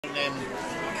named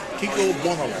Tico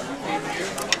Bonomo,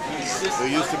 who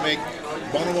used to make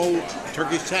Bonomo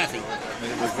Turkish taffy.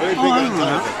 And it was very big on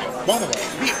television. Bonomo,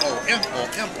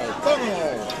 B-O-N-O-M-O, Bonomo.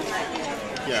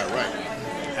 Yeah, right.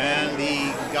 And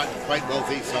he got quite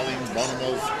wealthy selling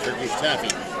Bonomo's Turkish taffy.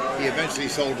 He eventually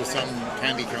sold to some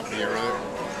candy company or other.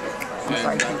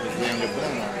 And that was the end of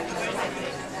Bonomo.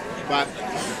 But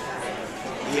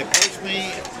he approached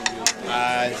me.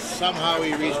 Somehow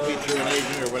he reached me through an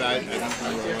agent or what, I don't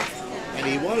remember what. And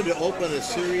he wanted to open a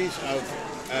series of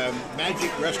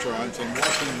magic restaurants in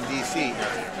Washington, D.C.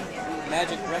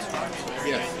 Magic restaurants?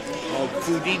 Yes, called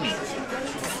Foodini's.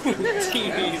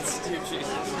 Foodini's.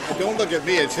 Don't look at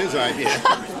me, it's his idea.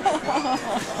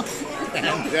 And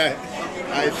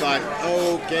I thought,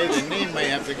 okay, the name may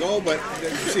have to go, but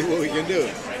let's see what we can do.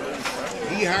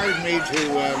 He hired me to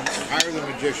hire the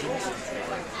magicians,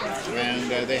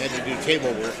 and they had to do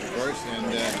table work, of course,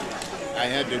 and I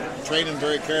had to train them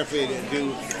very carefully to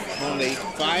do only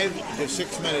 5 to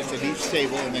 6 minutes at each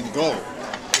table and then go,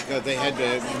 because they had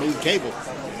to move tables.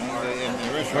 You know, in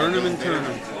the restaurant. Turn them and turn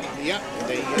them. Yep,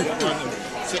 they don't want them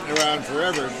sitting around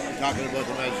forever talking about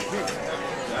the magic trick.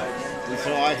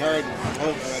 So I heard, I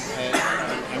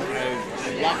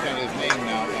blocked on his name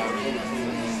now.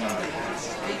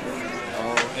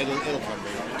 It'll come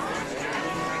back.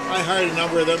 I hired a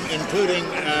number of them, including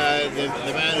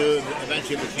the man who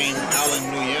eventually became Alan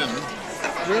Nguyen.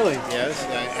 Really? Yes,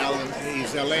 Alan.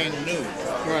 He's Alain New.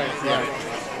 Right. Yeah. Right.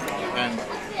 And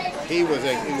he was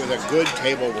a good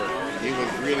table worker. He was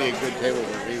really a good table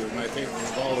worker. He was my favorite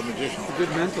of all the magicians. A good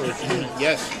mentor too.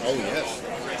 Yes. Oh yes.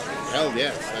 Hell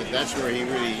yes. That's where he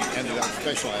really ended up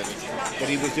specializing. But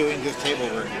he was doing just table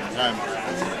work at the time.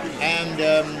 And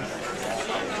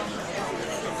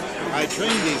I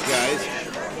trained these guys.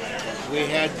 We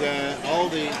had all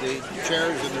the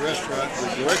chairs in the restaurant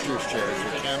were director's chairs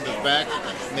with canvas back,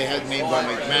 and they had named by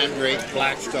McMandrake,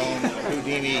 Blackstone,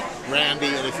 Foodini, Randi,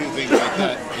 and a few things like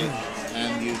that.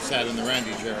 And you sat in the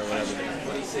Randi chair or whatever.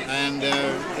 And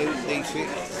the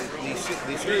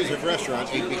series of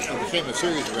restaurants, it became a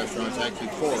series of restaurants, actually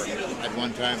 4 at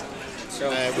one time.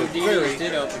 So Foodini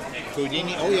did open.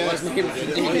 Foodini, oh yes, oh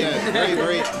yeah, very,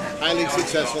 very highly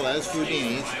successful as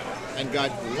Foodini's. And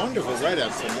got wonderful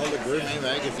write-ups from all the gourmet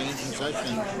magazines and such,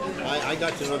 and I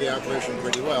got to know the operation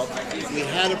pretty well. We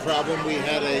had a problem. We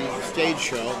had a stage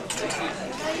show,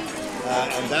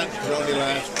 and that could only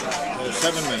last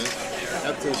 7 minutes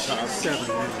up to the top. 7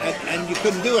 minutes. And you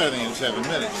couldn't do anything in 7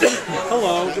 minutes.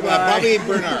 Hello, goodbye. Bobby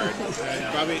Bernard.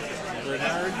 Bobby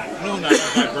Bernard? No, not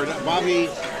Bernard. Bobby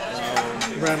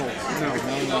Reynolds. No.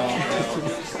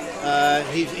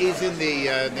 He's in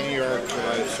the New York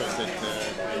circuit.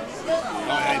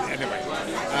 Anyway,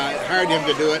 hired him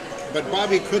to do it, but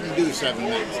Bobby couldn't do 7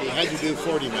 minutes. He had to do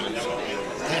 40 minutes.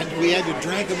 And we had to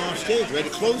drag him off stage. We had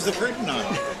to close the curtain on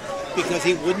him because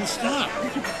he wouldn't stop.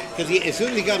 Because as soon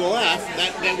as he got a laugh,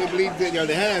 that would lead to,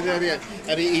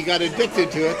 and he got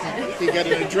addicted to it. He got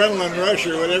an adrenaline rush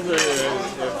or whatever,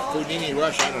 Foodini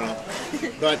rush, I don't know.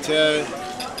 But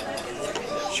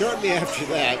shortly after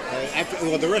that,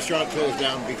 the restaurant closed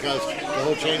down because the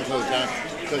whole chain closed down.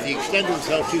 Because he extended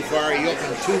himself too far. He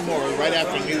opened 2 more right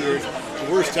after New Year's, the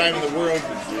worst time in the world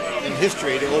in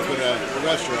history to open a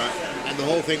restaurant, and the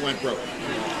whole thing went broke.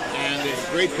 And it's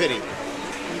a great pity.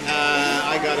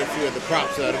 I got a few of the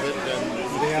props out of it. And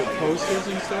do they have posters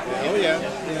and stuff? Oh yeah,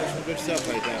 some good stuff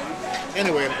like that.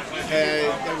 Anyway,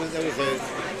 that was a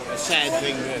sad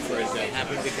thing for it to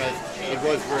happen because it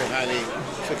was very highly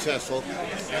successful,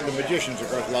 and the magicians, of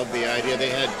course, loved the idea. They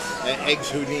had eggs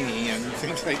Houdini and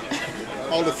things like that.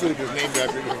 All the food was named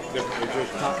after different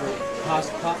magicians.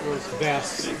 Pot roast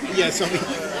best. Yes,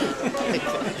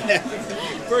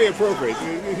 very appropriate.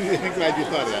 I'm glad you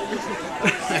thought of that.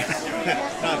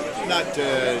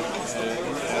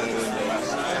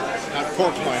 Not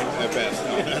pork loin at best.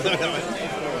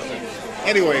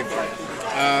 Anyway,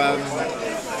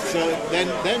 so then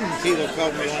people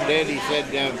called me one day and he said,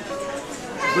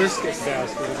 brisket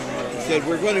best. He said,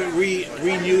 we're going to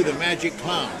renew the Magic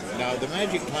Clown. Now, the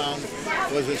Magic Clown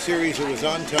was a series that was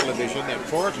on television at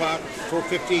 4 o'clock,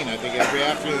 4:15, I think, every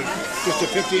afternoon. Just a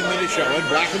 15-minute show in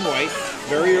black and white,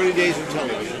 very early days of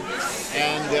television.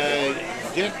 And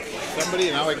Dick, somebody,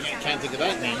 now I can't think of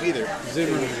that name either.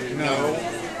 Zimmerman. No.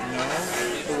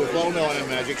 It was well known in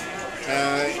magic.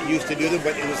 Used to do them,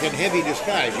 but it was in heavy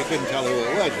disguise. You couldn't tell who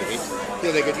it was.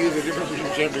 So they could use a different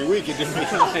image every week. It didn't make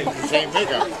the same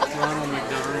makeup. Ronald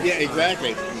McDonald. Yeah,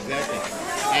 exactly.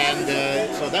 And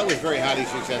so that was very highly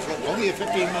successful. Only a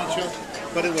 15-minute show,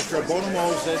 but it was for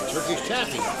Bonomo's Turkish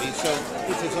taffy. So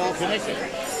this is all connected.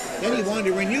 Then he wanted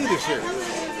to renew the series.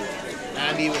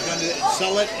 and he was going to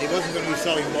sell it. He wasn't going to be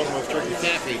selling Baltimore's Turkey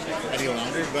Taffy any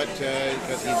longer, but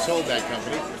because he'd sold that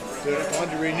company, so he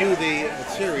wanted to renew the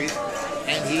series,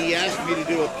 and he asked me to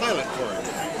do a pilot for it.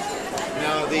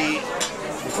 Now the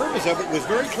purpose of it was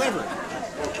very clever,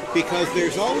 because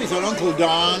there's always an Uncle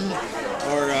Don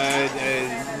or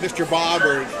Mr. Bob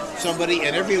or somebody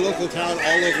in every local town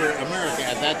all over America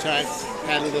at that time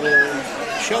had a little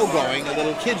show going, a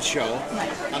little kids show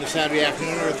on a Saturday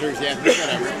afternoon or a Thursday afternoon,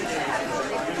 whatever.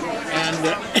 And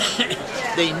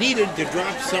they needed to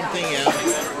drop something in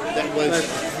that was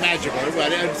magical,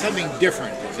 but something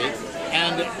different, you see.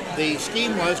 And the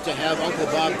scheme was to have Uncle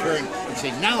Bob turn and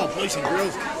say, "Now, boys and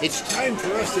girls, it's time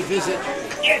for us to visit,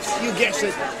 yes, you guessed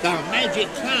it, the Magic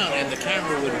Clown." And the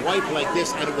camera would wipe like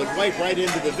this, and it would wipe right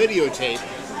into the videotape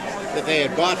that they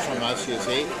had bought from us, you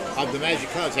see, of the Magic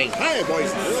Clown, saying, "Hi, boys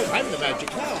and girls, I'm the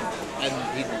Magic Clown." And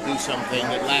he'd do something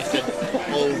that lasted,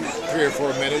 3 or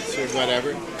 4 minutes or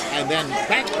whatever, and then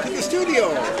back to the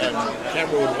studio. And the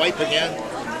camera would wipe again,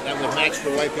 that would match the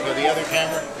wiping of the other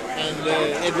camera, and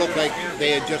it looked like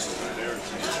they had just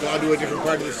gone to a different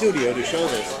part of the studio to show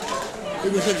this.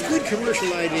 It was a good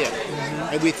commercial idea,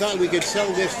 and we thought we could sell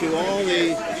this to all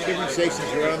the different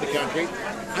stations around the country.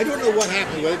 I don't know what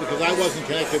happened with it because I wasn't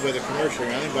connected with a commercial or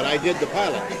anything, but I did the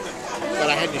pilot. But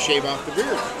I had to shave off the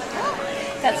beard.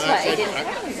 That's why I didn't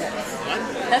recognize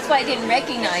it. That's why I didn't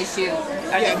recognize you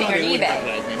or the thing on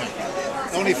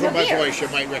eBay. Only from my voice you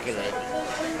might recognize me.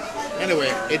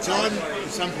 Anyway, it's on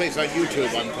someplace on YouTube,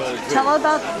 I'm told. Tell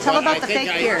about the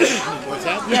fake beard. What's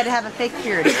that? You had to have a fake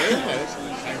beard. Yes,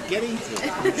 I'm getting to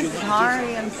it.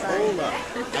 Sorry, I'm sorry. Hold up.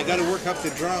 I got to work up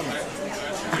the drama.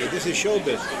 Okay, this is show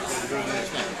business. You don't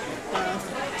understand.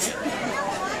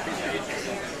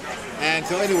 And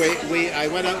so anyway, I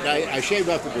went out and I shaved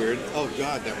off the beard. Oh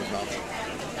God, that was awful.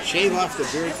 Shave off the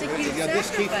beard. This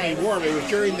keeps me warm. It was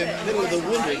during the middle of the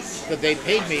winter that they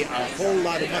paid me a whole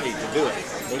lot of money to do it.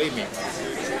 Believe me.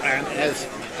 And as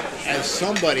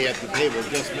somebody at the table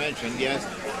just mentioned, yes,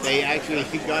 they actually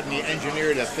got me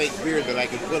engineered a fake beard that I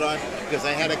could put on because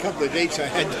I had a couple of dates I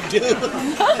had to do.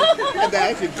 And they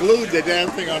actually glued the damn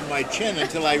thing on my chin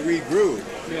until I regrew.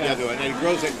 Yeah. And it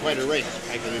grows at quite a rate,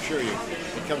 I can assure you.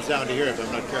 It comes down to here if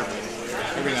I'm not careful.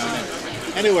 Every now and then.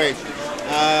 Anyway,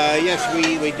 yes,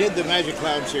 we did the Magic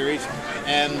Clown series,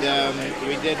 and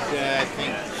we did, I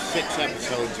think, 6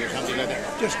 episodes or something like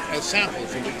that, just as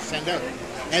samples that we could send out.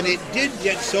 And it did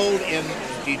get sold in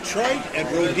Detroit and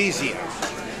Rhodesia.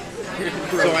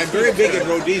 So I'm very big in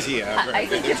Rhodesia. I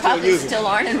think you probably still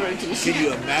aren't in Rhodesia. Can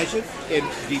you imagine? In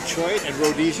Detroit and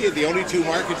Rhodesia, the only 2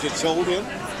 markets it sold in.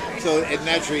 So it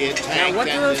naturally it tanked. Now, what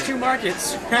do those 2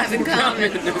 markets have in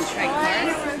common?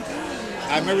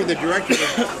 I remember the director,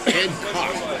 Ted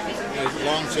Koch, is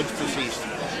long since deceased.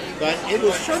 But it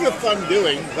was sort of fun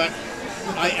doing, but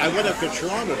I went up to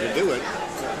Toronto to do it.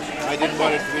 I didn't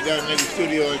want it to be done in any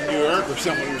studio in New York or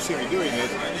someone who would see me doing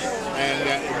this.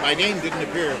 And my name didn't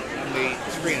appear on the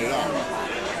screen at all.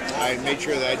 I made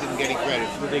sure that I didn't get any credit.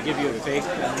 Did they give you a fake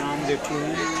nom de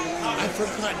plume? I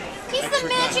forgot. He's the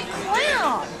Magic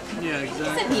Clown. Yeah,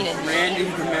 exactly. He doesn't need Randy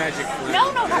the Magic Clown.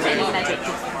 No, not Randy the Magic.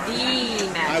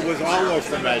 The Magic. I was almost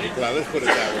the Magic Clown, let's put it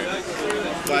that way.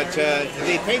 But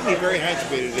they paid me very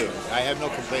handsomely to do it. I have no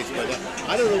complaints about that.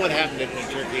 I don't know what happened in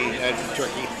Turkey.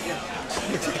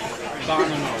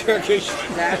 Turkish.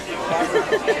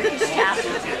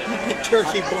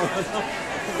 Turkey born.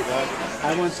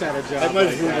 I once had a job. I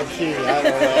must have been a key. I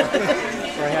don't know.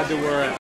 Where I had to wear